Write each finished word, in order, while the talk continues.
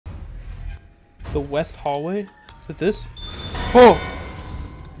The west hallway? Is it this? Oh!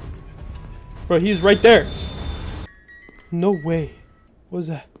 Bro, he's right there. No way. What was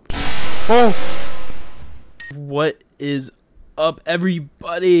that? Oh! What is up,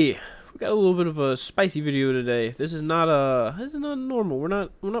 everybody? We got a little bit of a spicy video today. This is not normal. We're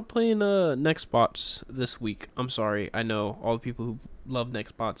not playing next spots this week. I'm sorry. I know all the people who love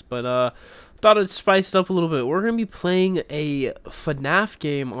next spots, but thought I'd spice it up a little bit. We're gonna be playing a FNAF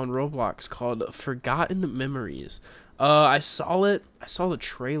game on Roblox called Forgotten Memories. I saw the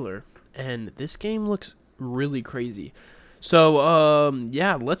trailer, and this game looks really crazy. So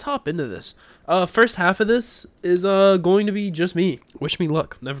yeah, let's hop into this. First half of this is going to be just me. Wish me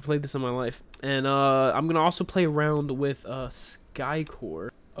luck. Never played this in my life. And I'm gonna also play around with Skycore.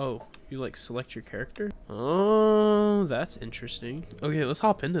 Oh, you like select your character? Oh, that's interesting. Okay, let's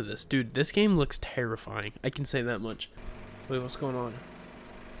hop into this. Dude, this game looks terrifying. I can say that much. Wait, what's going on?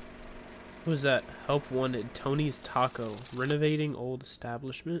 What was that? Help wanted. Tony's Taco. Renovating old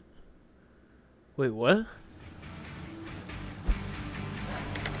establishment. Wait, what?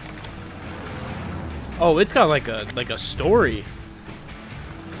 Oh, it's got like a story.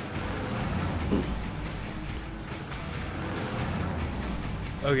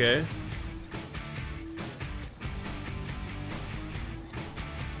 Okay.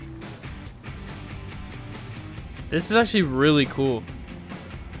 This is actually really cool.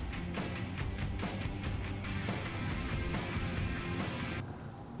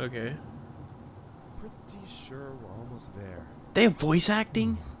 Okay. Pretty sure we're almost there. They have voice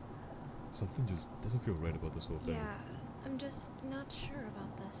acting? Something just doesn't feel right about this whole thing. Yeah, I'm just not sure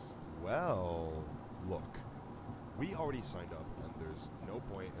about this. Well, look. We already signed up, and there's no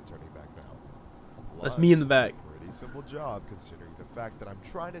point in turning back now. That's me in the back. Pretty simple job, considering the fact that I'm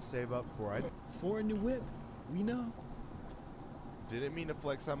trying to save up for For a new whip, we know. Didn't mean to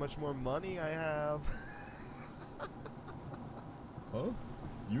flex how much more money I have. Huh?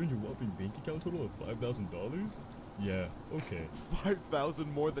 You and your whopping bank account total of $5,000? Yeah, okay.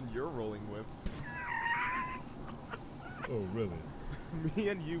 5,000 more than you're rolling with. Oh, really? Me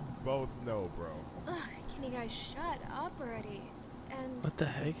and you both know, bro. Ugh, can you guys shut up already? And What the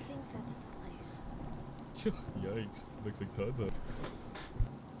heck? I think that's the place. Yikes. Looks like Todd's up.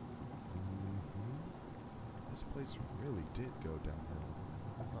 This place really did go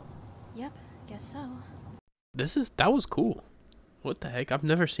downhill. Yep, guess so. That was cool. What the heck? I've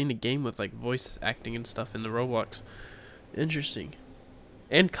never seen a game with like voice acting and stuff in the Roblox. Interesting.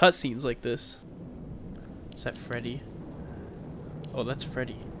 And cutscenes like this. Is that Freddy? Oh, that's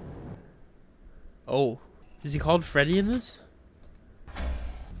Freddy. Oh, is he called Freddy in this?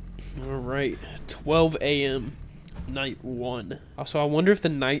 Alright, 12 a.m. night 1. Also, I wonder if the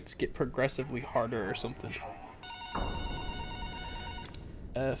nights get progressively harder or something.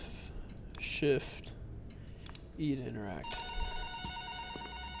 F, shift, E to interact.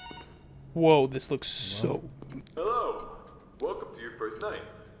 Whoa, this looks so... Hello, welcome to your first night.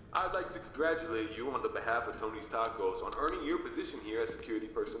 I'd like to congratulate you on the behalf of Tony's Tacos on earning your position here as security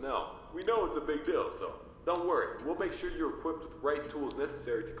personnel. We know it's a big deal, so don't worry. We'll make sure you're equipped with the right tools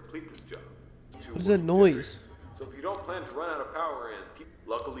necessary to complete this job. What is that noise? So if you don't plan to run out of power and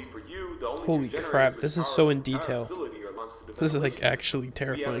luckily for you, the only Holy crap, this is so in detail. This is like actually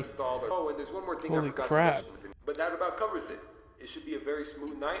terrifying. Oh, and there's one more thing I forgot to mention, but that about covers it. It should be a very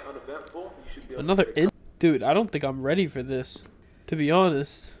smooth night, uneventful. You should be able to Dude, I don't think I'm ready for this, to be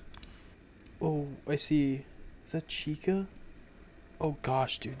honest. Oh, I see. Is that Chica? Oh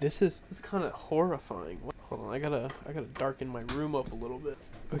gosh, dude, this is kind of horrifying. Hold on, I gotta darken my room up a little bit.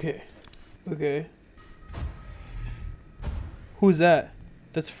 Okay, okay. Who's that?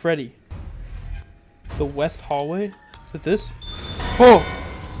 That's Freddy. The west hallway? Is it this? Oh!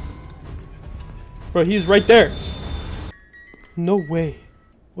 Bro, he's right there. No way.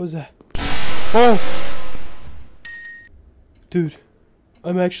 What was that? Oh! Dude,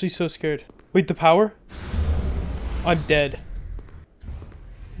 I'm actually so scared. Wait, the power? I'm dead.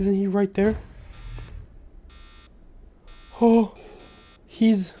 Isn't he right there? Oh,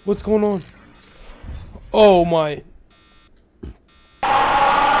 what's going on? Oh my.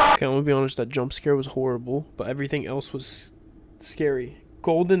 Okay, I'm gonna be honest, that jump scare was horrible, but everything else was scary.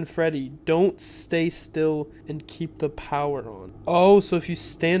 Golden Freddy, don't stay still and keep the power on. Oh, so if you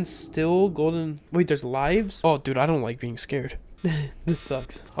stand still, wait, there's lives? Oh, dude, I don't like being scared. This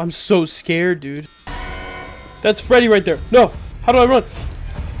sucks. I'm so scared, dude. That's Freddy right there. No, how do I run?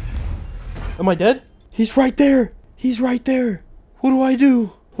 Am I dead? He's right there. He's right there. What do I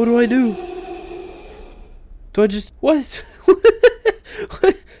do? What do I do? Do I just... What?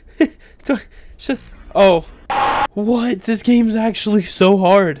 What? Oh. What? This game's actually so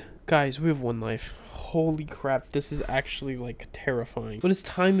hard. Guys, we have one life. Holy crap, this is actually like terrifying. But his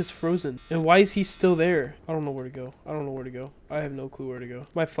time is frozen. And why is he still there? I don't know where to go. I don't know where to go. I have no clue where to go.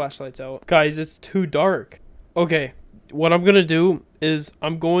 My flashlight's out. Guys, it's too dark. Okay, what I'm gonna do is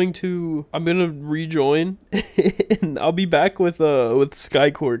I'm gonna rejoin and I'll be back with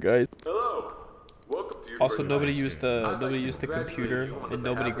Skycore, guys. Hello. Welcome to your Also, first nobody night. used the computer and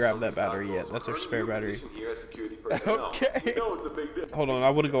nobody grabbed that battery yet. That's our spare battery. Okay. Hold on, I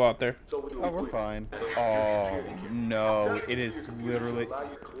want to go out there. Oh, we're fine. Oh, no. It is literally...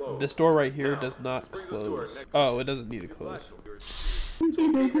 This door right here does not close. Oh, it doesn't need to close. I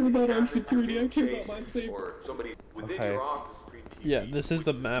don't care about our security, I care about my safety. Okay. Yeah, this is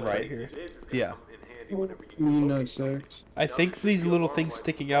the map right here. Yeah. I think these little things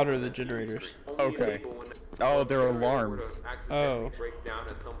sticking out are the generators. Okay. Oh, they're alarms. Oh.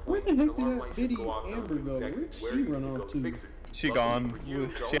 Where the heck did that bitty Amber go? Where'd she run off to? She gone.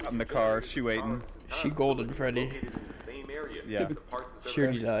 She out in the car. She waiting. She golden Freddy. Yeah. She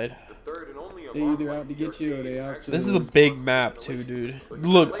already died. They either out to get you or they out to... This is a big map too, dude.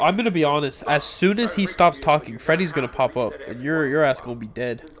 Look, I'm gonna be honest. As soon as he stops talking, Freddy's gonna pop up, and your ass gonna be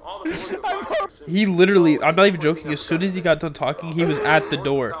dead. He literally, I'm not even joking. As soon as he got done talking, he was at the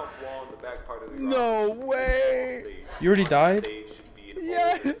door. No way. You already died?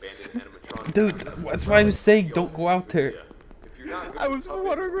 Yes. Dude, that's why I was saying don't go out there. I was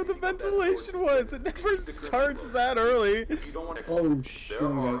wondering where the ventilation was. It never starts that early. Oh, shit.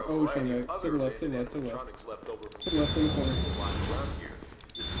 Oh, shit. To the left, to the left, to the left. To the left in the corner.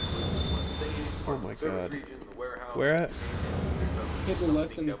 Oh my god. Where at? Hit the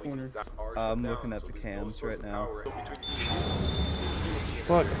left in the corner. I'm looking at the cams right now.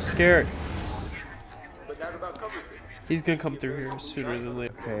 Fuck, I'm scared. He's gonna come through here sooner than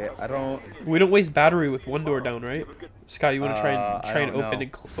later. Okay, I don't... We don't waste battery with one door down, right? Scott, you wanna try and don't open know.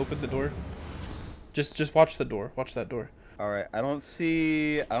 and open the door? Just watch the door. Watch that door. Alright, I don't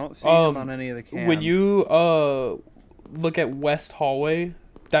see him on any of the cams. When you look at west hallway,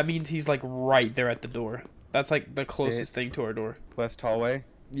 that means he's like right there at the door. That's like the closest thing to our door. West hallway? I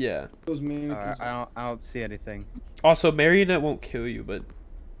Yeah. don't see anything. Also, Marionette won't kill you, but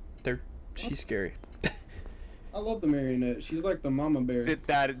she's scary. I love the marionette. She's like the mama bear.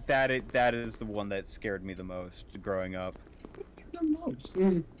 That is the one that scared me the most growing up. The most.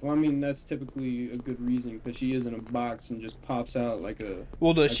 Well, I mean, that's typically a good reason, because she is in a box and just pops out like a...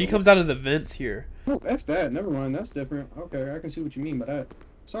 Well, no, she comes out of the vents here. Oh, F that. Never mind. That's different. Okay, I can see what you mean by that.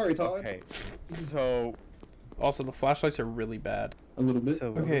 Sorry, Todd. Okay, so... Also, the flashlights are really bad. A little bit.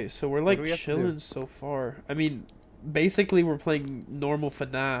 Okay, so we're do like we have to do? chilling so far. I mean, basically we're playing normal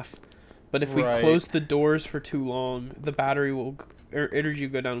FNAF, but if we Right. close the doors for too long, the battery will or energy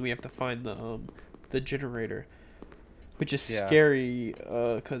will go down. And we have to find the generator, which is Yeah. scary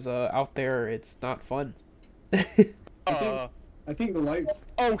because out there it's not fun. Uh, I think the lights...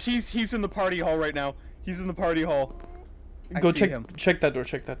 oh, he's in the party hall right now. He's in the party hall. Go I see check him. check that door.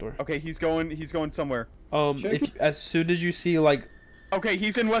 Check that door. Okay, he's going somewhere. Check it. As soon as you see like Okay,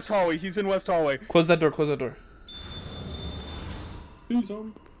 he's in West hallway. He's in West hallway. close that door. Close that door. Who's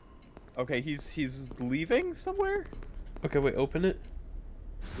on? Okay, he's leaving somewhere. Okay, wait. Open it.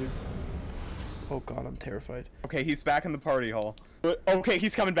 Yeah. Oh god, I'm terrified. Okay, he's back in the party hall. Okay,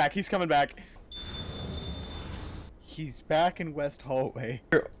 he's coming back. He's coming back. He's back in West hallway.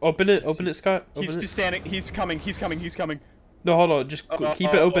 Here, open it. Open it, Scott. Open He's it. just standing. He's coming. He's coming. He's coming. No, hold on. Just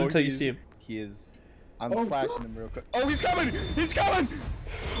keep it open until you he's- see him. He is. I'm Oh, flashing him real quick. Oh, he's coming! He's coming!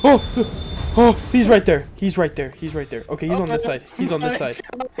 Oh, oh, he's right there. He's right there. He's right there. Okay, he's on this side. He's on this side.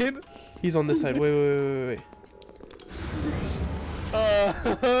 God. He's on this side. Wait.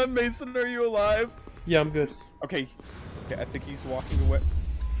 Mason, are you alive? Yeah, I'm good. Okay. Okay, I think he's walking away.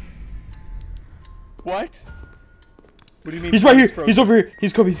 What? What do you mean? He's right here. frozen? He's over here.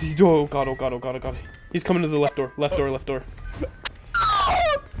 He's coming. Oh god. Oh god. Oh god. Oh god. He's coming to the left door. Left door. Left door.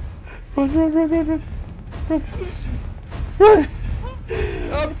 Run. Run.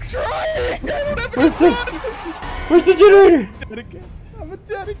 I'm trying! I don't have Where's the generator? dead again. I'm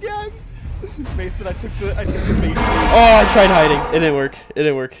dead again. Mason, I took the bait. Oh, I tried hiding. It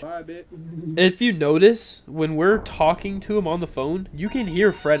didn't work. Bye, bit. If you notice, when we're talking to him on the phone, you can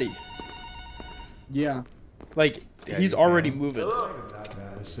hear Freddy. Yeah. Like, Yeah, he's you already can. moving. That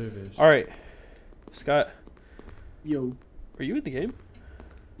bad a service. Alright. Scott, Yo. are you in the game?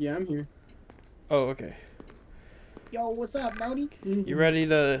 Yeah, I'm here. Oh, okay. Yo, what's up, Brody? You ready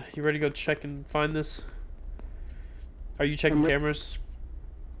to go check and find this? Are you checking I'm re- cameras?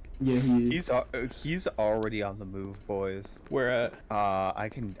 Yeah, he is. He's already on the move, boys. Where at? I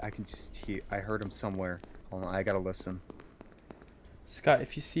can just hear. I heard him somewhere. Hold on, I gotta listen. Scott,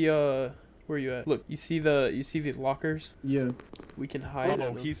 if you see where you at? Look, you see the lockers? Yeah. We can hide.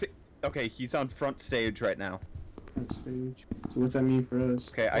 Oh, he's okay. He's on front stage right now. Front stage. So what's that mean for us?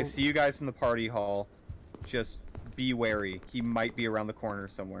 Okay, I see you guys in the party hall. Just be wary. He might be around the corner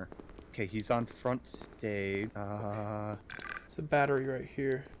somewhere. Okay, he's on front stage. There's a battery right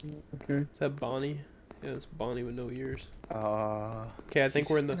here. Okay. Is that Bonnie? Yeah, it's Bonnie with no ears. Okay, I think he's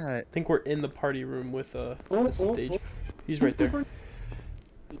we're in the gonna- I think we're in the party room with the stage. oh. He's right there.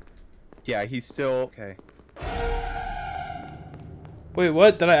 Yeah, he's still okay. Wait,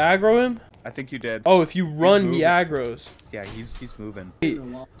 what? Did I aggro him? I think you did. Oh, if you run, he moving. aggros. Yeah, he's moving.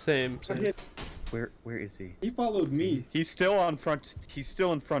 Same. Where is he? He followed me. He's still on front. He's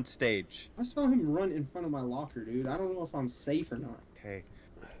still in front stage. I saw him run in front of my locker, dude. I don't know if I'm safe or not. Okay,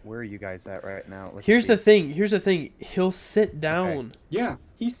 where are you guys at right now? Let's Here's see. the thing. Here's the thing. He'll sit down. Yeah,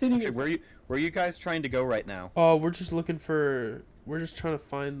 he's sitting Okay, in where are you guys trying to go right now? Oh, we're just looking for. We're just trying to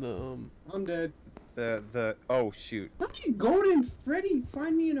find the I'm dead. The oh shoot. How did Golden Freddy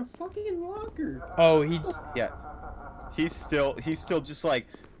find me in a fucking locker? Oh, he. Yeah, he's still just like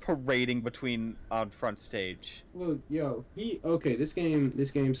parading between on front stage. Look, yo, okay. This game's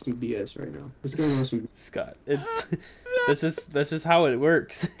some BS right now. This game has some. Scott, it's that's just how it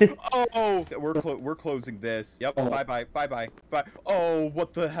works. Oh, we're closing this. Yep. Oh. Bye. Oh,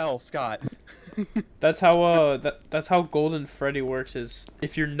 what the hell, Scott? That's how that's how Golden Freddy works. Is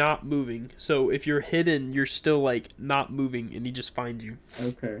if you're not moving. So if you're hidden, you're still like not moving, and he just finds you.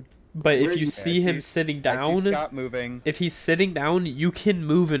 Okay. But Where if you you- see him sitting I down, see Scott moving. if he's sitting down, you can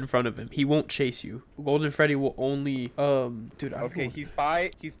move in front of him. He won't chase you. Golden Freddy will only dude. I don't Okay, know. he's by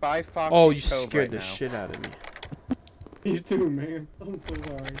Foxy's Oh, you Cove scared right the now. shit out of me. You too, man. I'm so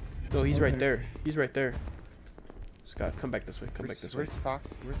sorry. No, he's right Okay. there. He's right there. Scott, come back this way. Come back this way. Where's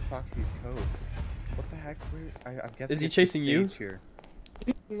Foxy's Cove? What the heck? I'm guessing Is he it's the chasing you? stage here.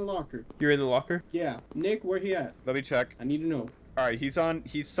 In the locker. You're in the locker? Yeah. Nick, where he at? Let me check. I need to know. All right,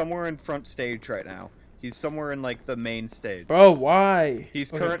 he's somewhere in front stage right now. He's somewhere in like the main stage. Bro, why?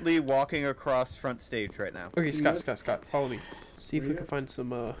 He's Okay. currently walking across front stage right now. Okay, Scott, follow me. See if Where we you can at? find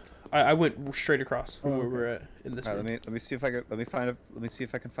some I went straight across from Oh, where okay. we're at in this All room. right, let me see if I can let me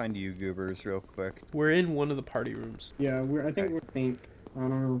find you goobers real quick. We're in one of the party rooms. Yeah, I think Okay. we're think. I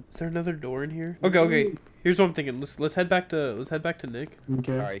don't know. Is there another door in here? Okay. Here's what I'm thinking. Let's head back to Nick.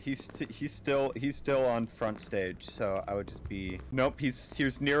 Okay. All right, he's still on front stage, so I would just be nope.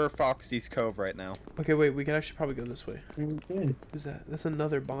 He's nearer Foxy's Cove right now. Okay, wait. We could actually probably go this way. Okay. Who's that? That's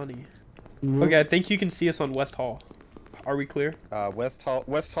another Bonnie. Nope. Okay, I think you can see us on West Hall. Are we clear? West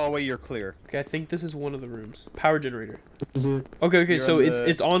hallway, you're clear. Okay, I think this is one of the rooms. Power generator. Is it? Okay. You're So on it's the-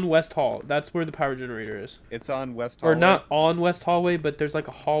 it's on West Hall. That's where the power generator is. It's on West hallway. Or not on West Hallway, but there's like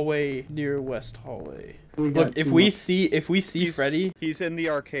a hallway near West Hallway. We got Look, if too we much- see Freddy, He's in the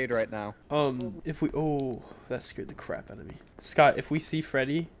arcade right now. if we that scared the crap out of me. Scott, if we see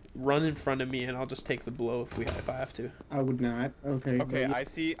Freddy, run in front of me and I'll just take the blow if I have to. I would not. Okay. Okay, but I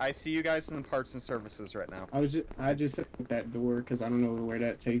see you guys in the parts and services right now. I just hit that door because I don't know where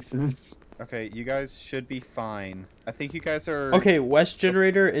that takes us. Okay, you guys should be fine. I think you guys are Okay, West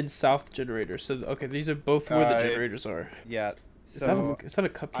generator and South generator. So okay, these are both where the Uh, generators are. Yeah. Is So that a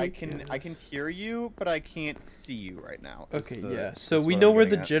cupcake? I can hear you, but I can't see you right now. is Okay, the- yeah. So is we what know I'm where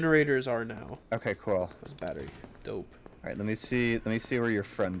the getting at. generators are now. Okay, cool. That's battery. Dope. All right, let me see where your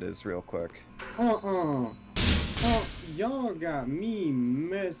friend is real quick. Oh, y'all got me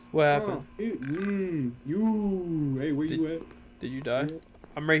messed. What happened? You. Hey, where you at? Did you die?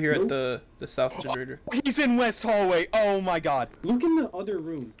 I'm right here at Nope. the South generator. He's in West hallway. Oh my god. Look in the other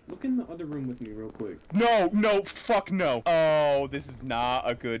room. Look in the other room with me real quick. No, fuck no. Oh, this is not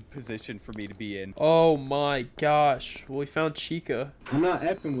a good position for me to be in. Oh my gosh. Well, we found Chica. I'm not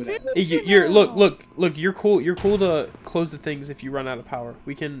effing with it. Hey, you're look. You're cool. You're cool to close the things if you run out of power.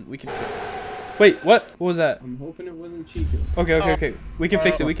 We can. Wait, what? What was that? I'm hoping it wasn't Chica. Okay. We can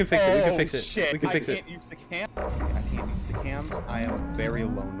fix it. We can fix it. We can Oh, fix it. shit. We can fix I it. can't use the cam. I can't use the cams. I am very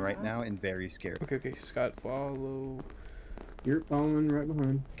alone right now and very scared. Okay. Scott, follow. You're following right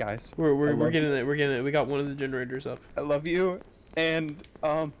behind. Guys, We're love getting it. We're getting it. We got one of the generators up. I love you. And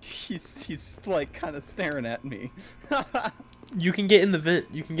he's like kind of staring at me. You can get in the vent.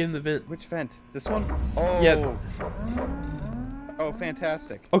 You can get in the vent. Which vent? This one? Oh. Yeah. Oh,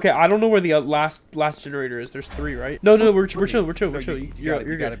 fantastic. Okay, I don't know where the last generator is. There's 3, right? No, we're chill. We're chill. No, We're chill. you You're got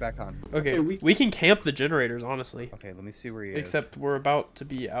good. it back on. Okay, Okay, we can camp the generators, honestly. Okay, let me see where he is. Except we're about to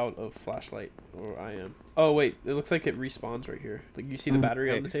be out of flashlight, or I am. Oh wait, it looks like it respawns right here. Like you see the battery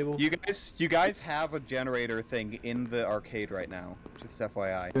Okay, on the table. You guys have a generator thing in the arcade right now. Just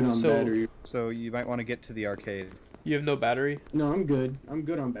FYI. Good on So- battery. So you might want to get to the arcade. You have no battery? No, I'm good. I'm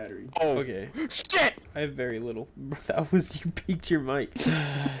good on battery. Oh, Okay. shit! I have very little. That was, you peeked your mic.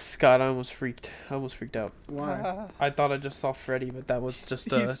 Scott, I almost freaked out. Why? I thought I just saw Freddy, but that was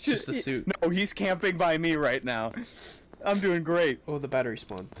just a suit. No, he's camping by me right now. I'm doing great. Oh, the battery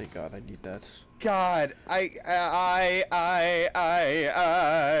spawned. Thank God, I need that. God,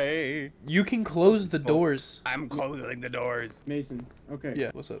 You can close the doors. I'm closing the doors. Mason. Okay.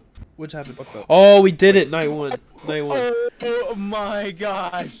 Yeah, what's up? Which happened? What the? Oh, we did it. Night one. Night one. Oh my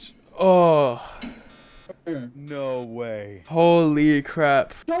gosh. Oh, No way. holy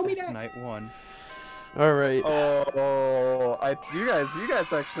crap. Show me It's that. night one. All right. Oh, you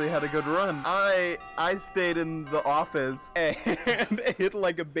guys actually had a good run. I stayed in the office and hit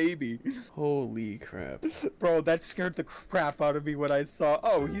like a baby. Holy crap. Bro, that scared the crap out of me when I saw.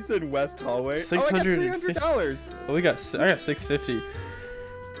 Oh, he's in West Hallway. Oh, I got $650. $300. Oh, I got $650.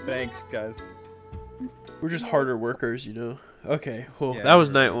 Thanks, guys. We're just harder workers, you know. Okay, cool. Yeah, That was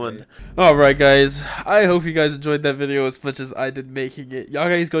right, night one. Alright, guys. I hope you guys enjoyed that video as much as I did making it. Y'all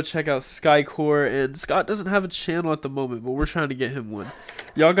guys go check out Skycore. And Scott doesn't have a channel at the moment, but we're trying to get him one.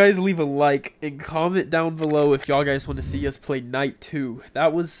 Y'all guys leave a like and comment down below if y'all guys want to see us play night 2.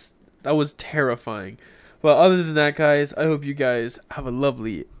 That was terrifying. But other than that, guys, I hope you guys have a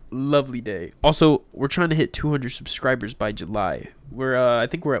lovely day. Also, we're trying to hit 200 subscribers by July. I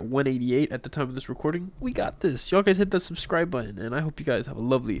think we're at 188 at the time of this recording. We got this. Y'all guys hit that subscribe button, and I hope you guys have a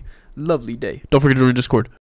lovely day. Don't forget to join Discord.